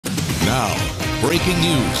Now, breaking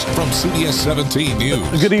news from CBS 17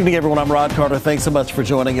 News. Good evening, everyone. I'm Rod Carter. Thanks so much for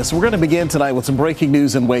joining us. We're going to begin tonight with some breaking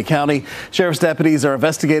news in Wake County. Sheriff's deputies are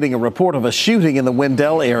investigating a report of a shooting in the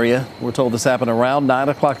Wendell area. We're told this happened around 9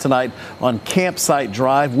 o'clock tonight on Campsite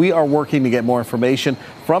Drive. We are working to get more information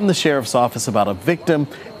from the sheriff's office about a victim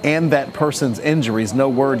and that person's injuries. No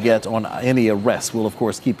word yet on any arrests. We'll, of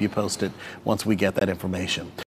course, keep you posted once we get that information.